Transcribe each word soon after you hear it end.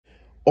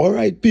All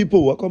right,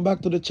 people, welcome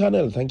back to the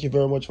channel. Thank you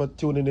very much for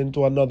tuning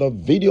into another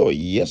video.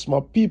 Yes,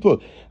 my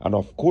people. And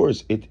of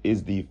course, it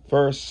is the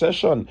first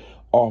session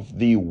of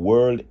the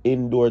World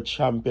Indoor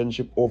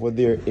Championship over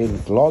there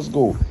in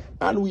Glasgow.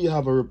 And we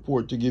have a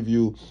report to give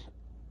you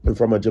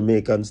from a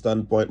Jamaican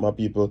standpoint, my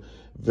people.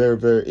 Very,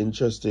 very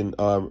interesting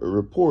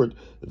report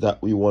that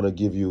we want to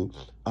give you.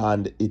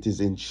 And it is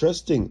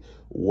interesting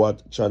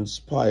what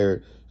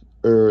transpired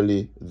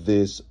early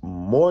this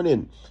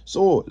morning.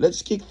 So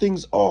let's kick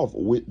things off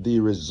with the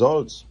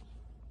results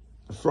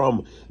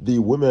from the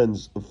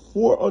women's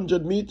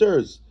 400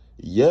 meters.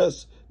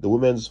 Yes, the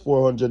women's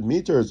 400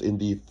 meters in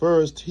the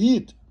first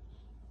heat.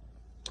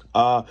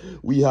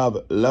 We have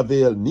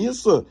Lavelle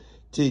Nielsen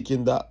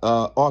taking the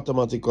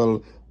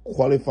automatical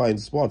qualifying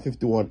spot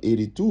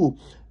 51.82,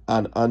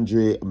 and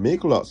Andre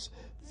Mikolas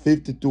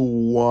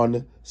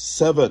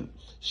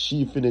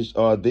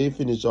 52.17. They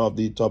finished off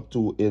the top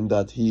two in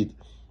that heat.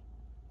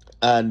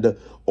 And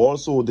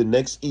also the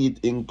next heat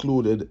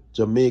included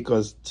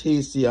Jamaica's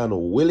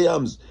Tacian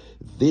Williams.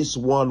 This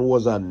one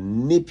was a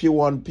nippy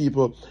one,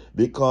 people,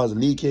 because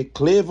Leake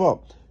Claver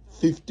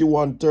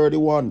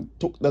 51.31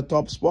 took the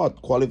top spot,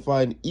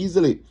 qualifying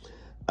easily.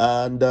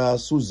 And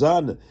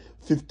Suzanne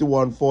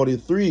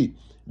 51.43.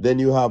 Then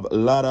you have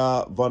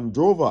Lara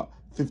Vandrova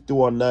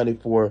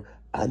 51.94,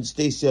 and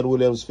Tacian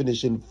Williams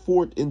finishing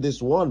fourth in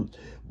this one.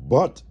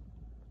 But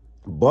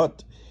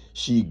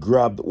she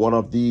grabbed one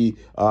of the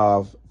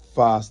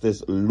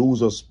fastest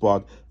loser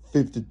spot,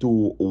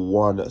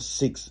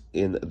 52.16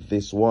 in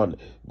this one.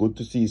 Good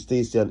to see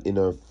Stacian in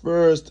her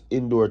first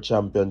indoor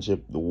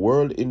championship, the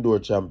World Indoor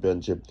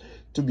Championship,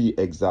 to be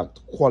exact,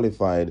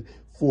 qualified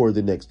for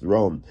the next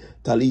round.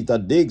 Talita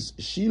Diggs,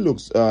 she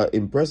looks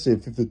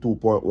impressive,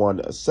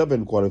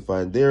 52.17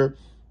 qualifying there.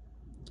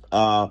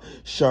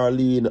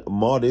 Charlene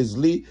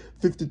Maudesley,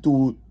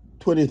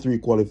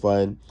 52.23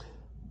 qualifying.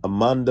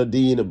 Amanda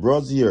Dean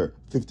Brozier,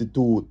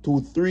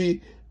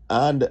 52.23,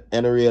 and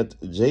Henriette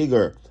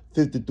Jager,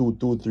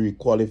 52.23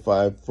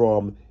 qualified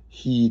from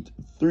Heat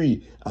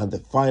 3. And the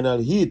final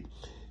heat,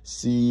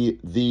 see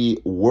the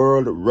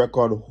world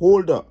record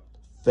holder,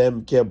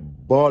 Femke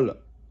Bol.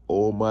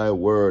 Oh my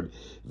word.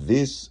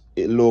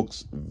 It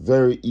looks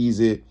very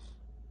easy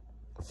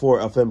for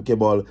a Femke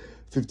Bol.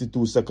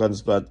 52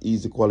 seconds flat,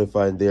 easy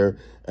qualifying there.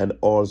 And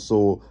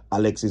also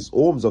Alexis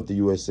Holmes of the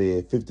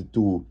USA,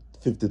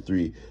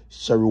 52.53.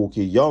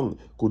 Cherokee Young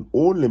could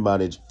only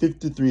manage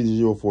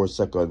 53.04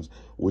 seconds,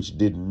 which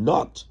did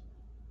not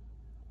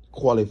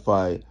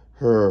qualify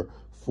her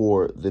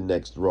for the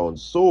next round.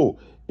 So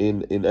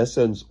in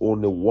essence,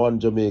 only one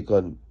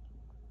Jamaican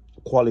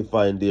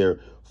qualifying there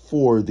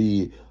for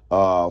the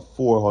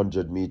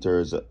 400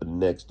 meters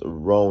next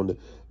round.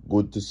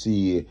 Good to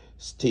see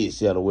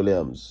Tacian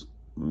Williams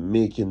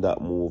making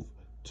that move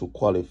to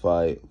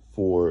qualify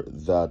for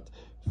that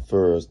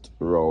first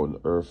round,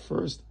 her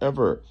first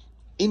ever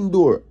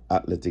indoor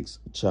athletics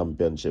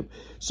championship.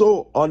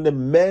 So on the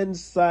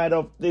men's side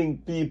of things,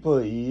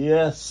 people,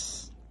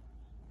 yes,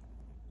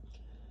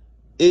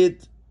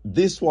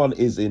 this one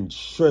is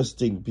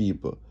interesting,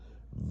 people.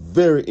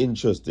 Very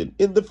interesting.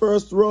 In the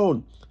first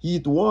round,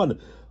 heat 1,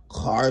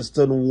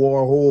 Karsten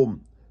Warholm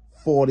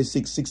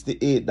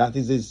 46.68. That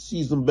is his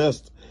season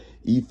best.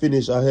 He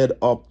finished ahead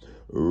of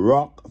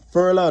Rock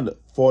Furland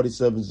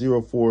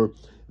 47.04.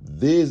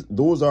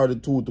 Those are the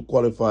two to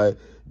qualify.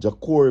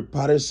 Ja'Cory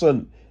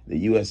Patterson, the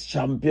US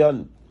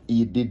champion,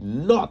 he did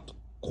not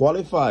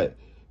qualify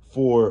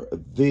for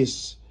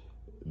this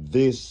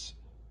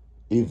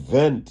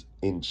event.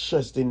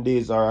 Interesting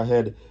days are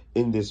ahead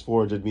in this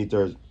 400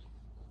 meters.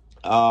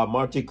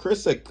 Marty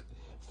Krisick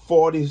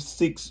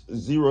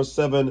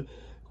 46.07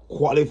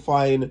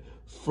 qualifying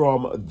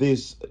from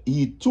this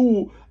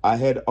E2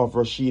 ahead of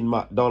Rusheen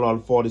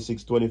McDonald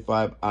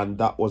 46.25, and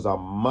that was a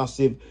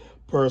massive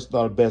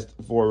personal best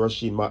for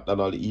Rusheen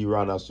McDonald. He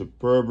ran a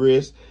superb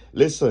race.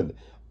 Listen,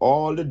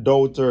 all the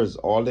doubters,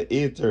 all the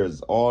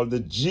haters, all the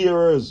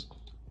jeerers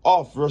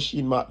of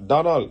Rusheen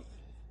McDonald,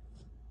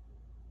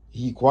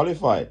 he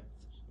qualified.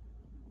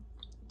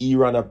 He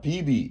ran a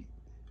PB.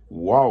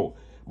 Wow.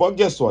 But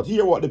guess what?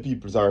 Here what the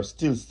people are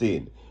still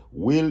saying.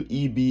 Will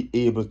he be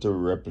able to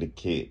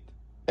replicate?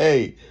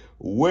 Hey,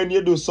 when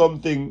you do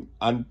something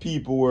and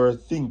people were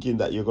thinking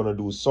that you're going to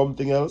do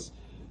something else,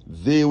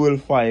 they will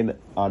find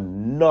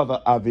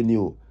another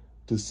avenue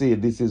to say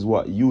this is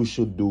what you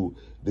should do.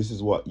 This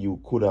is what you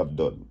could have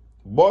done.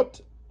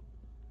 But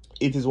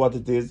it is what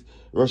it is.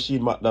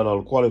 Rusheen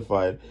McDonald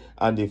qualified,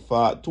 and the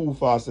two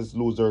fastest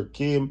loser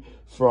came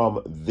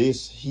from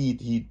this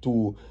heat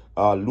 2.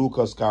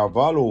 Lucas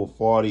Carvalho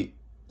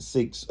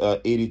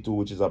 46.82,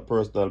 which is a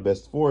personal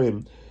best for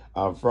him,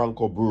 and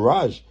Franco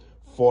Burrage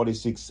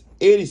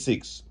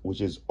 46.86,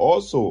 which is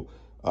also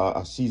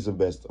a season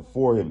best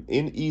for him.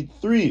 In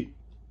E3,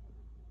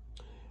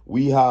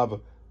 we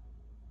have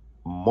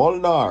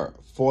Molnar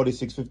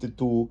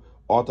 46.52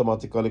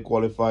 automatically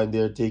qualifying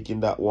there,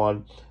 taking that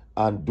one,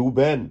 and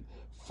Duben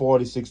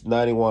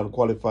 46.91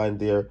 qualifying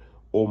there.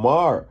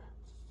 Omar,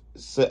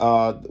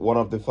 one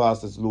of the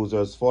fastest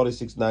losers,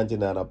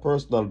 46.99, a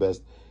personal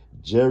best.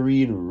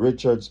 Jereen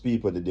Richards,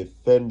 people, the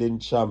defending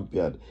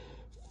champion,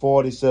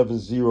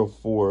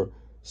 47.04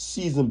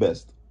 season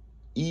best.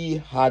 He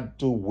had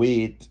to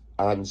wait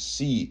and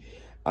see,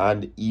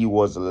 and he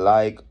was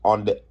like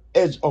on the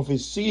edge of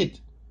his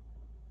seat.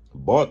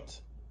 But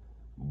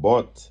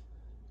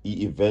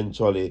he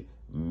eventually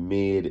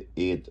made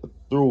it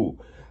through.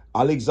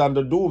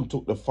 Alexander Doom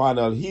took the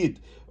final heat,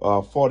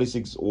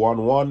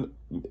 46.11,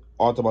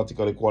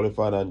 automatically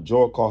qualified, and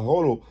Joe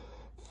Caholo,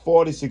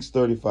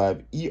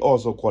 46.35, he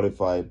also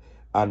qualified,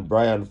 and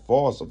Brian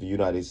Foss of the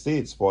United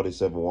States,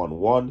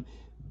 47.11,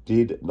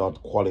 did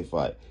not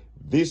qualify.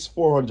 This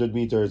 400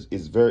 meters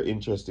is very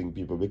interesting,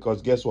 people,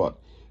 because guess what?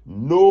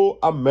 No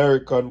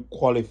American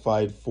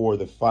qualified for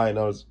the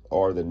finals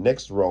or the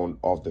next round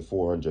of the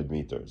 400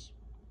 meters.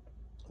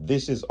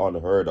 This is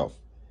unheard of.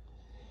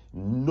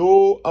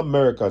 No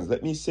Americans,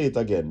 let me say it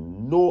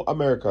again, no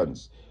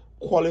Americans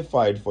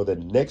qualified for the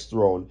next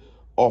round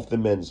of the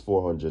men's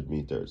 400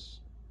 meters.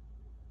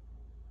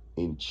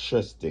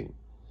 Interesting.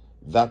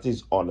 That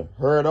is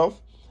unheard of.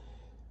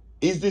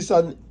 Is this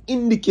an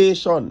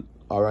indication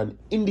or an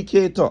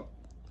indicator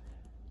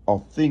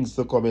of things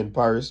to come in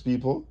Paris,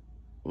 people?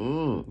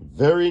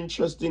 Very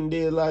interesting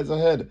day lies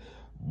ahead.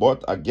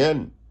 But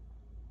again,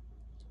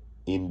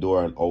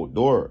 indoor and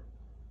outdoor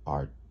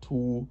are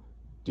two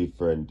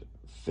different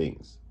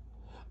things.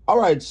 All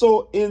right,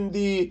 so in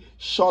the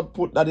shot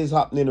put that is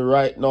happening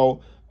right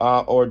now,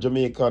 our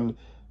Jamaican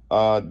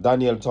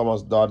Daniel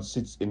Thomas Dodd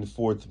sits in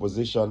 4th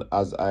position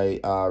as I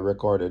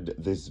recorded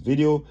this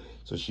video.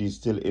 So she's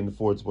still in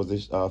 4th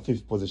position,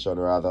 5th position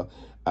rather.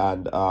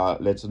 And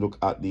let's look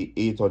at the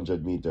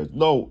 800 meters.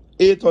 Now,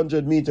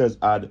 800 meters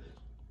had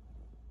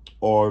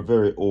our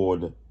very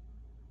own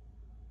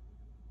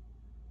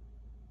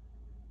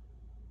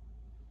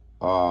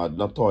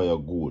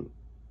Natoya Gould,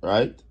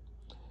 right?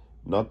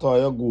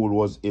 Natoya Gould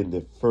was in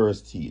the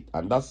first heat,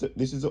 and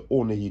this is the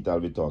only heat I'll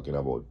be talking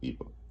about,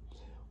 people.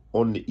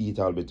 Only heat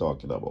I'll be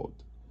talking about.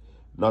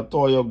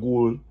 Natoya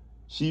Gould,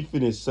 she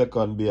finished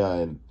second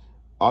behind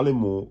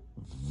Alimo.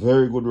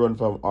 Very good run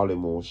from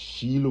Alimo.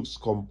 She looks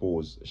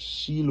composed.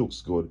 She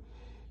looks good.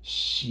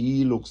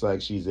 She looks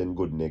like she's in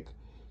good nick.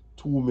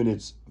 2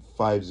 minutes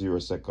 50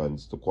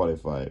 seconds to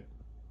qualify.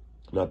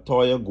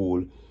 Natoya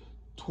Gould,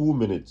 2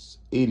 minutes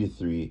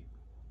 83,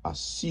 a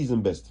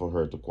season best for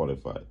her to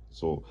qualify.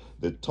 So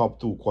the top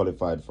two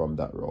qualified from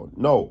that round.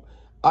 Now,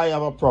 I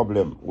have a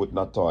problem with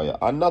Natoya.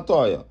 And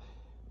Natoya,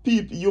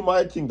 people, you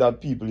might think that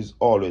people is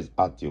always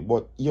at you,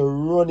 but you're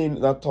running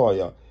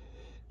Natoya.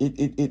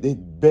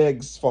 It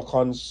begs for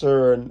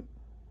concern.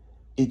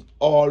 It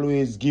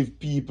always gives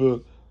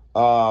people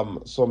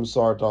some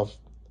sort of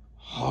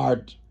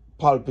heart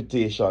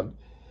palpitation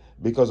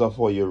because of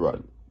how you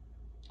run.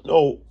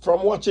 Now,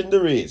 from watching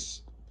the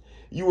race,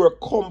 you were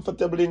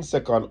comfortable in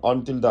second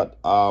until that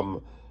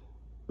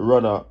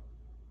runner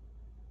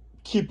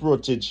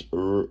Kiprotich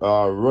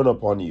run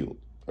up on you,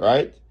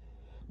 right?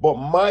 But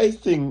my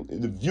thing,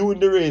 viewing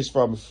the race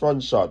from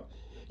front shot,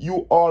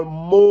 you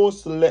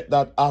almost let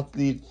that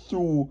athlete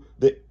through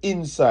the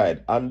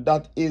inside, and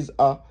that is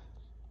a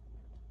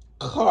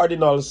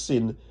cardinal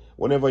sin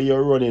whenever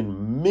you're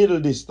running middle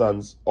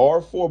distance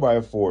or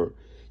 4x4.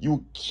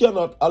 You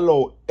cannot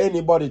allow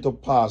anybody to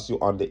pass you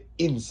on the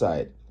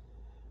inside.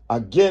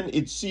 Again,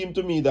 it seemed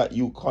to me that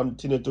you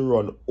continue to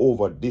run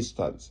over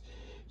distance.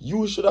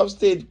 You should have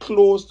stayed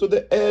close to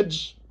the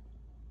edge.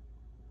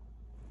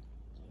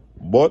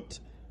 But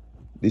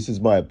this is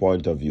my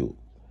point of view.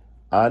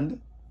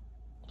 And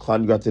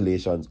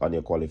congratulations on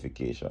your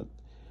qualification.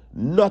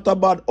 Not a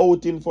bad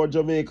outing for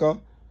Jamaica.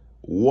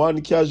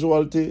 One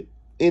casualty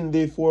in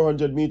the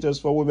 400 meters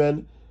for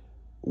women.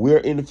 We're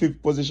in the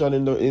 5th position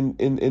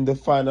in the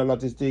final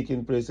that is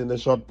taking place in the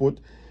shot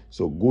put.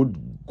 So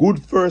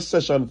good first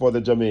session for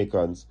the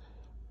Jamaicans.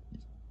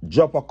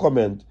 Drop a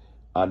comment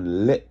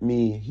and let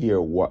me hear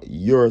what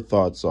your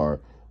thoughts are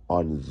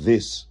on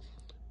this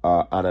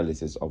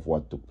analysis of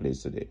what took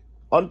place today.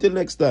 Until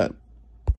next time.